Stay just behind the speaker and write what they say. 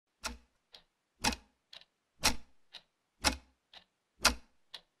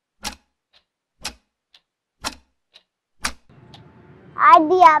यार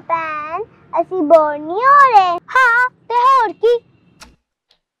दिया भैन असी बोर नहीं हो रहे। हाँ ते होर की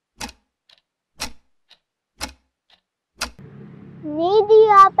नहीं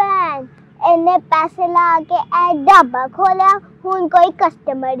दिया भैन इन्ने पैसे ला के ए ढाबा खोला हुन कोई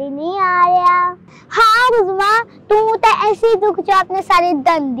कस्टमर ही नहीं आ रहा। हाँ उज़मा तू तो ऐसी दुख जो अपने सारे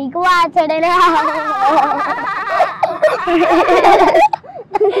दंदी गवा छड़े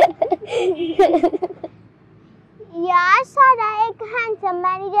यार सारा एक हैंडसम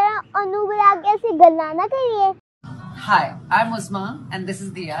मैनेजर अनुग्रह के ऐसी गल्ला ना करिए। Hi, I'm Uzma and this is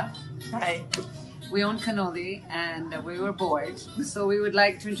Diya. Hi. We own Cannoli and we were bored, so we would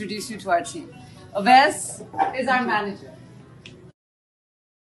like to introduce you to our team. Awais is our manager.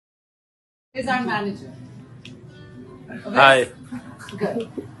 Hi. Good.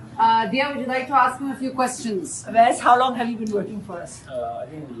 Diya, would you like to ask him a few questions? Awais, how long have you been working for us? I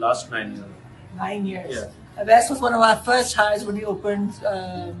think last 9 years. 9 years. Yeah. Awais was one of our first hires when we opened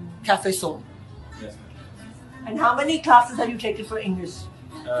Cafe Soul. Yes. And how many classes have you taken for English?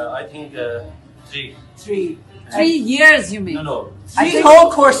 I think 3. 3. 3 years, you mean? No. 3 whole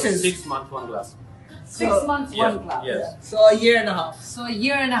courses. 6 months, 1 class. 6 months, Yes, 1 class. yes. So a year and a half. So a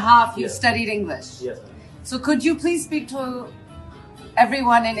year and a half you Yes. studied English. Yes. So could you please speak to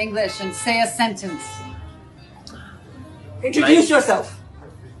everyone in English and say a sentence? Introduce yourself.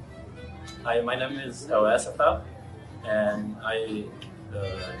 Hi, my name is Awais and I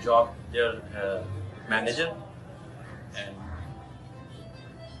job their manager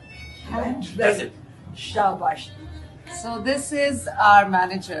and that's it. Shabash. So this is our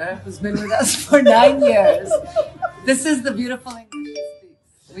manager who's been with us for 9 years. This is the beautiful English he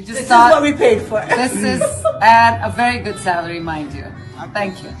speaks. We just This is thought what we paid for. this is at a very good salary, mind you.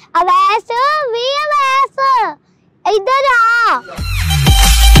 Thank you. Awais इधर आ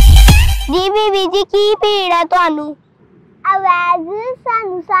जी बीबी जी की पीड़ है तानू। अवैस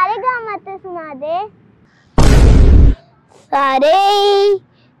सानू सारे gamma ते सुना दे। सारे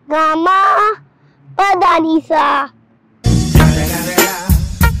gamma पदानी सा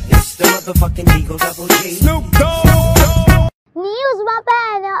नी उज़मा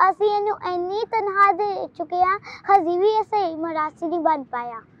भैन असी इन्नू इन्नी तनखा दे चुके हैं हजी भी ऐसे मरासी नहीं बन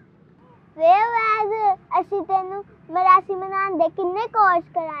पाया। वे वैज असी तेनू मरासी मनान दे किन्ने कोर्स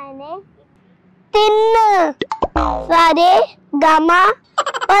कराए ने? 3 सारे गामा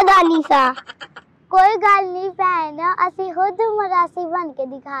पदानी सा। कोई गल नहीं भैन असी खुद मरासी बन के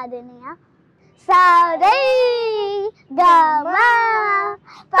दिखा देने हैं। सारे गामा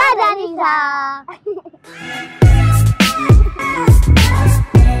पदानी सा।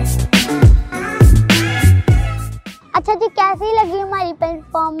 अच्छा जी कैसी लगी हमारी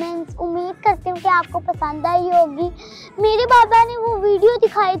परफॉर्मेंस? उम्मीद करती हूँ कि आपको पसंद आई होगी। मेरे बाबा ने वो वीडियो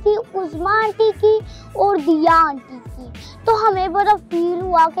दिखाई थी उज़मा आंटी की और दिया आंटी की, तो हमें बड़ा फील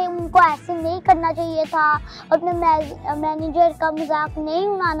हुआ कि उनको ऐसे नहीं करना चाहिए था, अपने मैनेजर का मजाक नहीं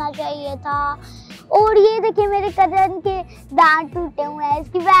उड़ाना चाहिए था। और ये देखिए मेरे कजन के दांत टूटे हुए हैं।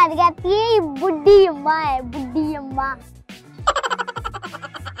 इसकी बहन कहती है ये बुड्ढी अम्मा है, बुड्ढी अम्मा।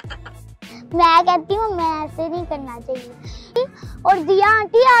 मैं कहती हूँ मैं ऐसे नहीं करना चाहिए। और दिया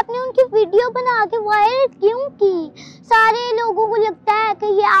आंटी आपने उनकी वीडियो बना के वायरल क्यों की? सारे लोगों को लगता है कि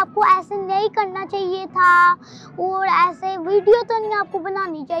ये आपको ऐसे नहीं करना चाहिए था और ऐसे वीडियो तो नहीं आपको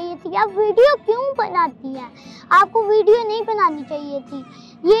बनानी चाहिए थी। आप वीडियो क्यों बनाती हैं? आपको वीडियो नहीं बनानी चाहिए थी,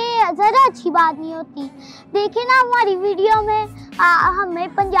 ये ज़रा अच्छी बात नहीं होती। देखिए ना हमारी वीडियो में हमें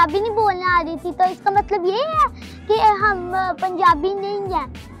पंजाबी नहीं बोलना आ रही थी, तो इसका मतलब ये है कि हम पंजाबी नहीं हैं।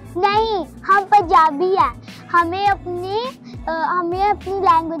 नहीं, हम पंजाबी हैं। हमें अपनी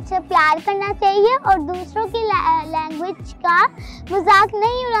लैंग्वेज से प्यार करना चाहिए और दूसरों की लैंग्वेज का मजाक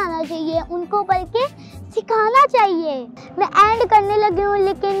नहीं उड़ाना चाहिए, उनको बल्कि सिखाना चाहिए। मैं एंड करने लगी हूँ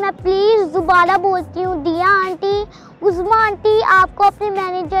लेकिन मैं प्लीज़ दोबारा बोलती हूँ दिया आंटी, उज़मा आंटी आपको अपने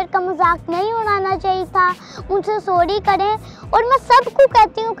मैनेजर का मजाक नहीं उड़ाना चाहिए था, उनसे सॉरी करें। और मैं सबको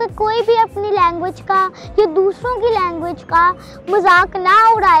कहती हूँ कि कोई भी अपनी लैंग्वेज का या दूसरों की लैंग्वेज का मजाक ना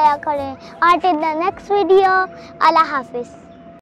उड़ाया करें। Until the next video, Allah Hafiz.